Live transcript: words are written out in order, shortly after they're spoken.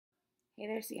Hey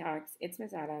there, Seahawks. It's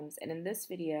Miss Adams, and in this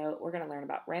video, we're going to learn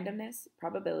about randomness,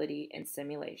 probability, and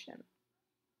simulation.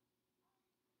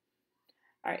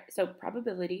 All right, so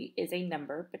probability is a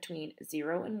number between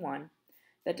 0 and 1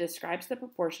 that describes the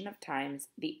proportion of times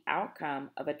the outcome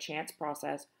of a chance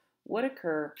process would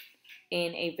occur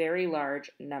in a very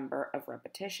large number of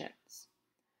repetitions.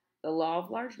 The law of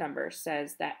large numbers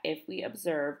says that if we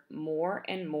observe more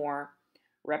and more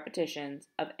repetitions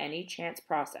of any chance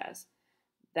process,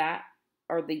 that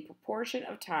or the proportion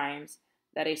of times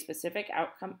that a specific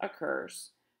outcome occurs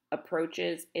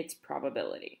approaches its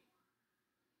probability.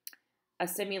 A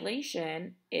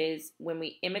simulation is when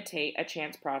we imitate a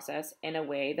chance process in a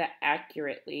way that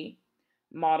accurately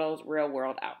models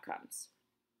real-world outcomes.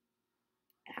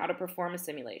 How to perform a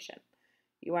simulation.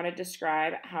 You want to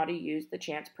describe how to use the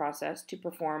chance process to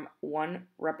perform one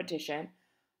repetition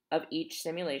of each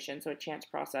simulation. So a chance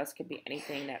process could be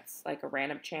anything that's like a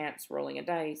random chance, rolling a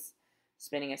dice,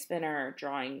 spinning a spinner,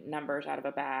 drawing numbers out of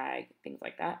a bag, things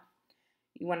like that.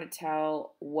 You want to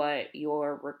tell what you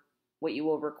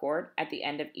will record at the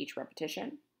end of each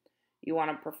repetition. You want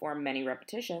to perform many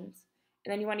repetitions,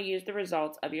 and then you want to use the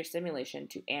results of your simulation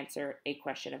to answer a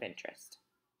question of interest.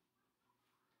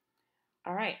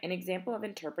 All right, an example of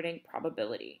interpreting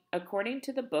probability. According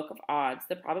to the Book of Odds,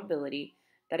 the probability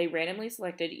that a randomly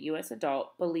selected U.S.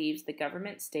 adult believes the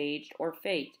government staged or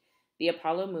faked the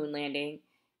Apollo moon landing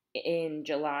in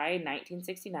July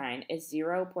 1969 is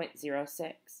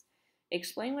 0.06.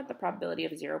 Explain what the probability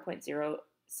of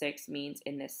 0.06 means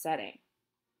in this setting.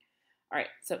 All right,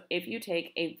 so if you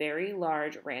take a very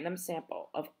large random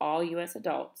sample of all U.S.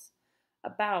 adults,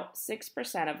 about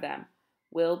 6% of them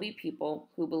will be people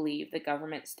who believe the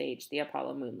government staged the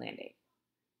Apollo moon landing.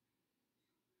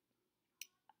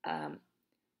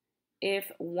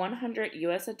 If 100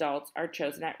 U.S. adults are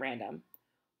chosen at random,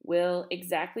 will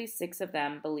exactly 6 of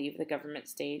them believe the government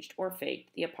staged or faked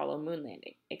the Apollo moon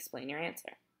landing? Explain your answer.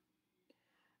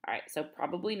 All right, so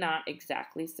probably not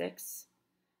exactly 6.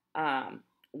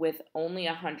 With only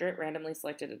 100 randomly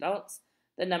selected adults,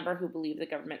 the number who believe the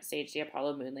government staged the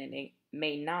Apollo moon landing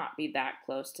may not be that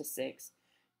close to 6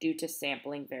 due to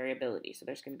sampling variability. So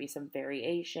there's going to be some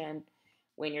variation.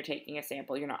 When you're taking a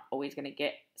sample, you're not always going to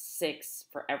get 6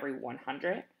 for every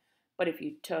 100. But if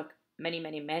you took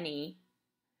many,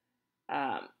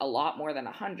 a lot more than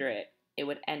 100, it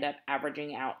would end up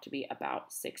averaging out to be about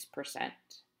 6%.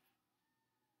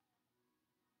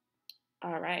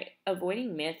 All right,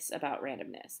 avoiding myths about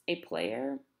randomness. A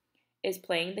player is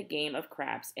playing the game of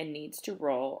craps and needs to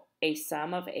roll a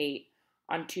sum of 8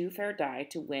 on 2 fair die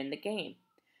to win the game.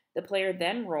 The player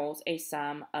then rolls a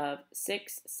sum of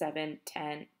 6, 7,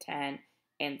 10, 10,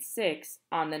 and 6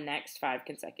 on the next 5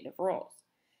 consecutive rolls.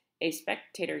 A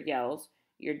spectator yells,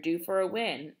 "You're due for a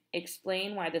win."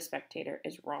 Explain why the spectator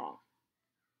is wrong.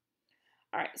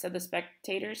 All right, so the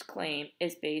spectator's claim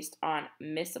is based on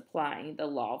misapplying the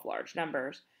law of large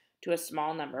numbers to a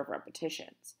small number of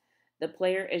repetitions. The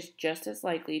player is just as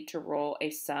likely to roll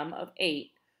a sum of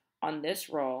 8 on this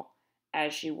roll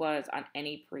as she was on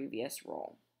any previous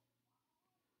roll.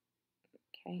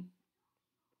 Okay.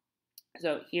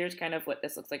 So here's kind of what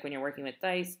this looks like when you're working with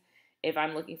dice. If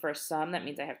I'm looking for a sum, that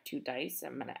means I have 2 dice.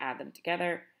 I'm going to add them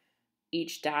together.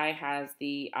 Each die has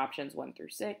the options 1 through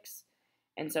 6.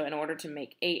 And so in order to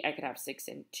make 8, I could have 6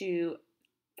 and 2,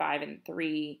 5 and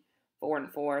 3, 4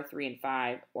 and 4, 3 and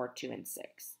 5, or 2 and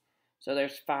 6. So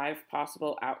there's 5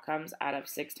 possible outcomes out of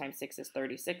 6 times 6 is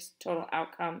 36 total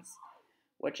outcomes,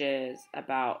 which is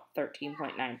about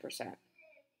 13.9%.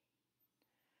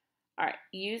 All right,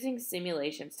 using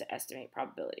simulations to estimate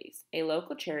probabilities. A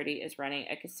local charity is running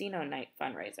a casino night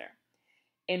fundraiser.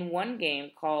 In one game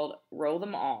called Roll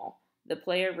Them All, the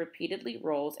player repeatedly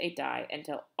rolls a die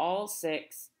until all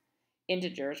 6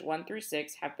 integers 1 through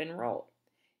 6 have been rolled.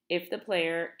 If the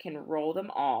player can roll them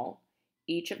all,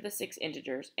 each of the 6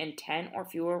 integers, in 10 or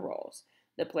fewer rolls,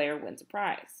 the player wins a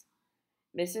prize.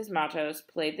 Mrs. Matos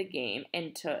played the game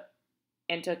and took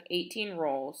 18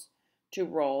 rolls to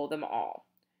roll them all.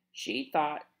 She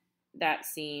thought that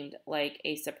seemed like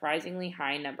a surprisingly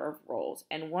high number of rolls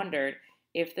and wondered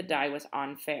if the die was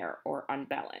unfair or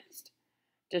unbalanced.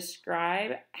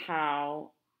 Describe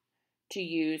how to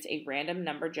use a random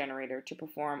number generator to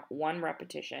perform one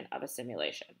repetition of a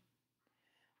simulation.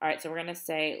 All right, so we're going to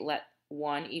say let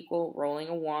 1 equal rolling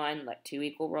a 1, let 2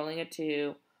 equal rolling a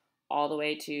 2, all the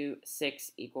way to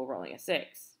 6 equal rolling a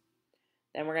 6.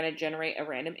 Then we're going to generate a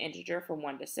random integer from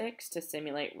 1 to 6 to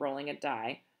simulate rolling a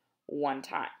die 1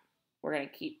 time. We're going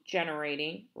to keep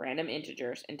generating random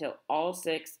integers until all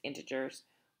 6 integers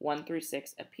 1 through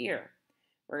 6 appear.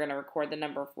 We're going to record the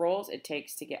number of rolls it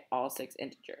takes to get all 6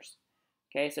 integers.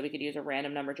 Okay, so we could use a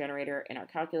random number generator in our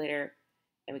calculator,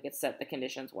 and we could set the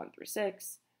conditions 1 through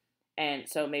 6. And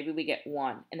so maybe we get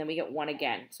 1, and then we get 1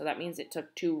 again. So that means it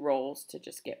took 2 rolls to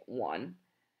just get 1.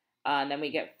 And then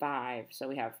we get 5.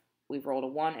 So we've rolled a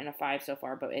 1 and a 5 so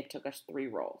far, but it took us 3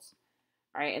 rolls.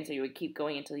 All right, and so you would keep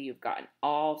going until you've gotten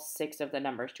all 6 of the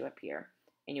numbers to appear.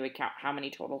 And you would count how many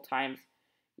total times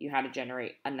you had to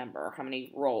generate a number, or how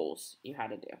many rolls you had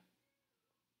to do.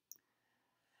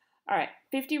 All right,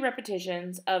 50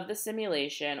 repetitions of the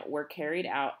simulation were carried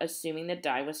out assuming the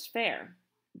die was fair.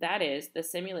 That is, the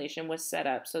simulation was set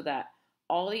up so that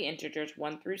all the integers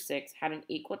 1 through 6 had an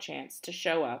equal chance to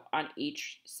show up on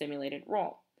each simulated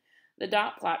roll. The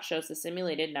dot plot shows the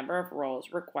simulated number of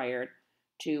rolls required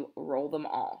to roll them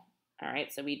all. All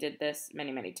right, so we did this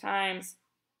many, many times,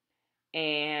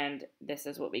 and this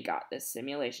is what we got. This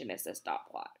simulation is this dot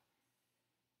plot.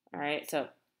 All right, so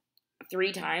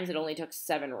 3 times it only took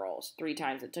 7 rolls. 3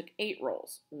 times it took 8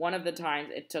 rolls. One of the times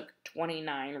it took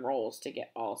 29 rolls to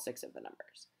get all 6 of the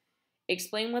numbers.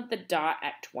 Explain what the dot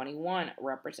at 21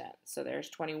 represents. So there's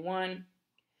 21.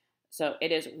 So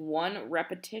it is one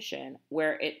repetition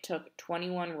where it took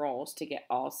 21 rolls to get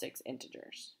all 6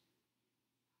 integers.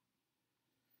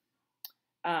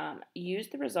 Use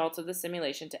the results of the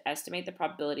simulation to estimate the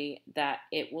probability that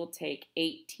it will take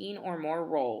 18 or more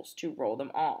rolls to roll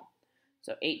them all.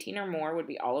 So 18 or more would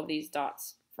be all of these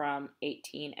dots from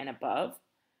 18 and above.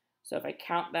 So if I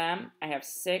count them, I have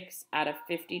 6 out of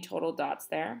 50 total dots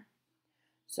there.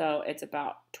 So it's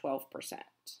about 12%.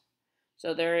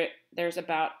 So there's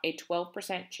about a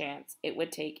 12% chance it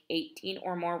would take 18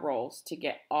 or more rolls to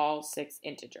get all 6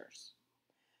 integers.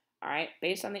 All right,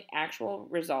 based on the actual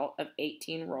result of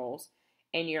 18 rolls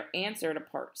and your answer to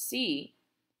part C,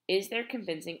 is there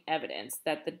convincing evidence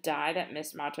that the die that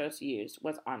Ms. Matos used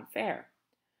was unfair?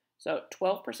 So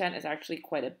 12% is actually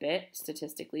quite a bit,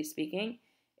 statistically speaking.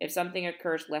 If something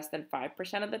occurs less than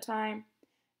 5% of the time,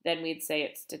 then we'd say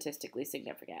it's statistically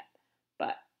significant.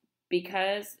 But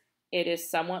because it is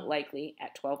somewhat likely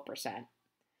at 12%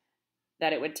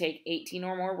 that it would take 18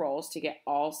 or more rolls to get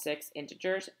all 6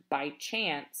 integers by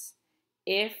chance,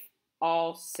 if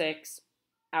all 6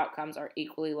 outcomes are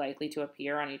equally likely to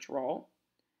appear on each roll,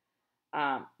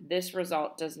 this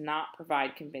result does not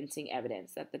provide convincing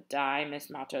evidence that the die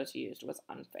Ms. Matos used was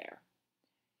unfair.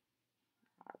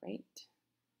 All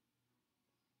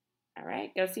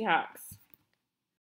right, go Seahawks.